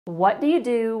What do you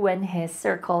do when his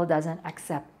circle doesn't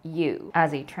accept you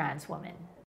as a trans woman?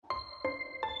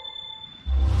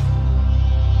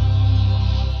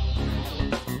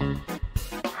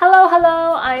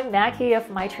 Hello, I'm Maki of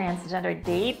My Transgender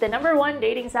Date, the #1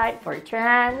 dating site for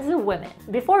trans women.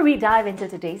 Before we dive into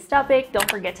today's topic, don't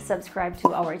forget to subscribe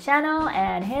to our channel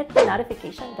and hit the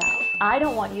notification bell. I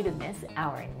don't want you to miss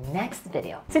our next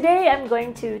video. Today, I'm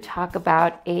going to talk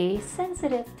about a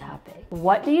sensitive topic.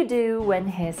 What do you do when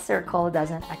his circle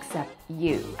doesn't accept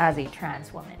you as a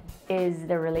trans woman? Is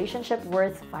the relationship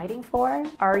worth fighting for?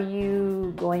 Are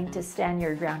you going to stand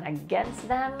your ground against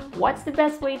them? What's the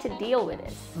best way to deal with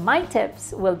it? My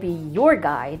tips will be your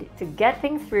guide to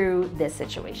getting through this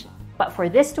situation. But for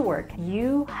this to work,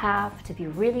 you have to be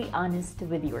really honest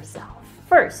with yourself.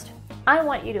 First, I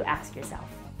want you to ask yourself,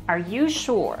 are you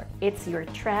sure it's your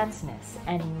transness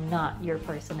and not your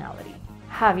personality?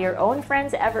 Have your own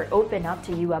friends ever opened up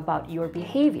to you about your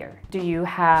behavior? Do you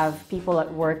have people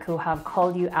at work who have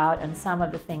called you out on some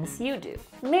of the things you do?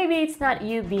 Maybe it's not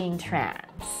you being trans.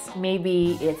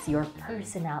 Maybe it's your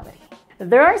personality.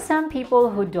 There are some people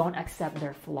who don't accept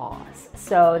their flaws,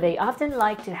 so they often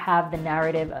like to have the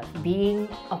narrative of being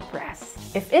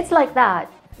oppressed. If it's like that,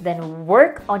 then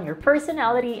work on your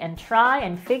personality and try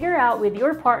and figure out with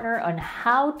your partner on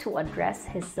how to address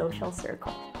his social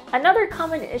circle. Another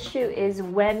common issue is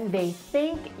when they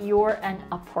think you're an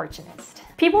opportunist.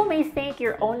 People may think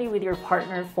you're only with your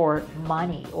partner for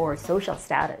money or social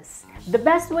status. The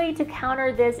best way to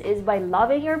counter this is by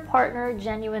loving your partner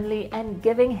genuinely and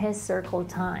giving his circle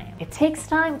time. It takes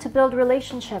time to build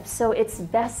relationships, so it's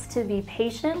best to be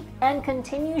patient and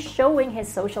continue showing his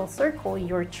social circle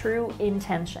your true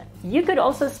intention. You could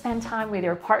also spend time with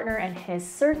your partner and his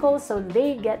circle so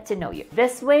they get to know you.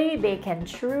 This way, they can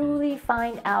truly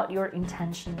find out your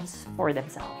intentions for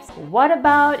themselves. What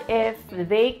about if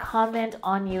they comment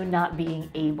on you not being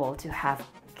able to have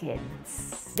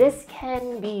kids? This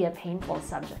can be a painful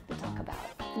subject to talk about.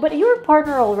 But your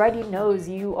partner already knows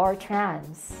you are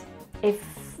trans. If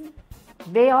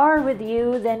they are with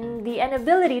you, then the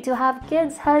inability to have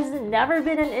kids has never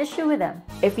been an issue with them.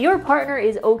 If your partner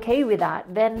is okay with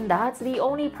that, then that's the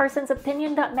only person's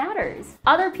opinion that matters.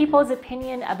 Other people's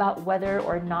opinion about whether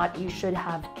or not you should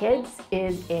have kids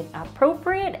is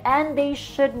inappropriate and they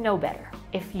should know better.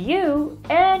 If you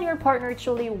and your partner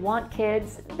truly want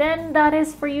kids, then that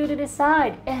is for you to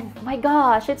decide. And my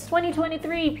gosh, it's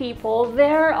 2023, people.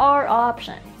 There are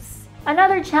options.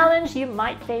 Another challenge you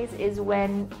might face is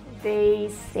when they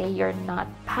say you're not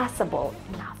passable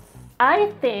enough.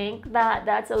 I think that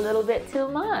that's a little bit too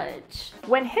much.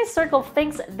 When his circle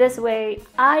thinks this way,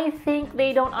 I think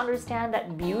they don't understand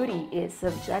that beauty is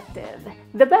subjective.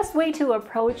 The best way to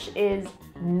approach is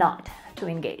not to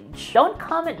engage. Don't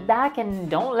comment back and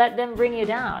don't let them bring you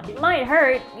down. It might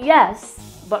hurt, yes,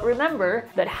 but remember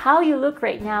that how you look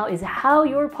right now is how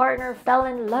your partner fell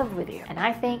in love with you. And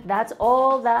I think that's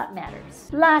all that matters.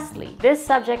 Lastly, this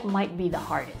subject might be the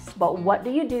hardest, but what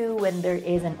do you do when there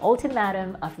is an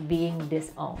ultimatum of being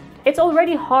disowned? It's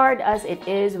already hard as it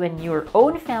is when your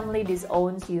own family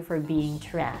disowns you for being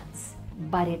trans.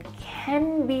 But it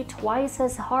can be twice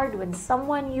as hard when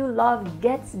someone you love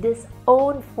gets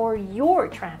disowned for your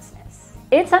transness.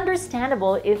 It's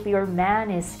understandable if your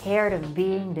man is scared of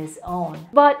being disowned,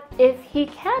 but if he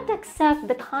can't accept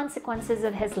the consequences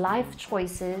of his life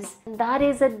choices, that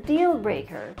is a deal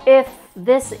breaker. If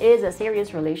this is a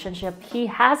serious relationship, he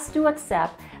has to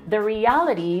accept the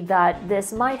reality that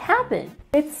this might happen.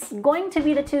 It's going to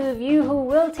be the two of you who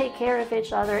will take care of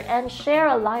each other and share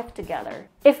a life together.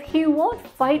 If he won't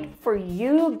fight for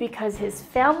you because his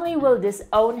family will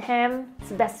disown him,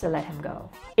 it's best to let him go.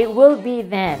 It will be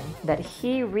then that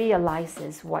he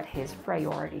realizes what his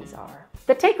priorities are.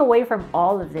 The takeaway from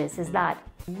all of this is that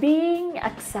being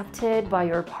accepted by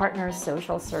your partner's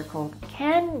social circle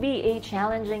can be a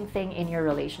challenging thing in your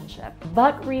relationship.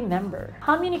 But remember,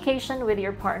 communication with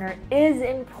your partner is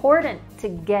important to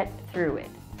get through it.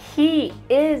 He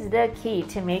is the key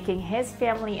to making his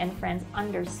family and friends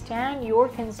understand your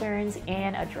concerns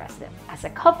and address them. As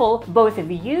a couple, both of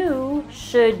you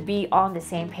should be on the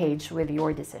same page with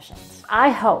your decisions. I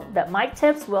hope that my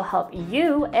tips will help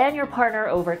you and your partner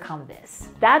overcome this.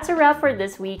 That's a wrap for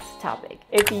this week's topic.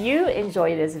 If you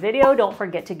enjoyed this video, don't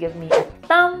forget to give me a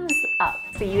thumbs up.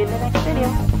 See you in the next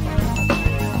video.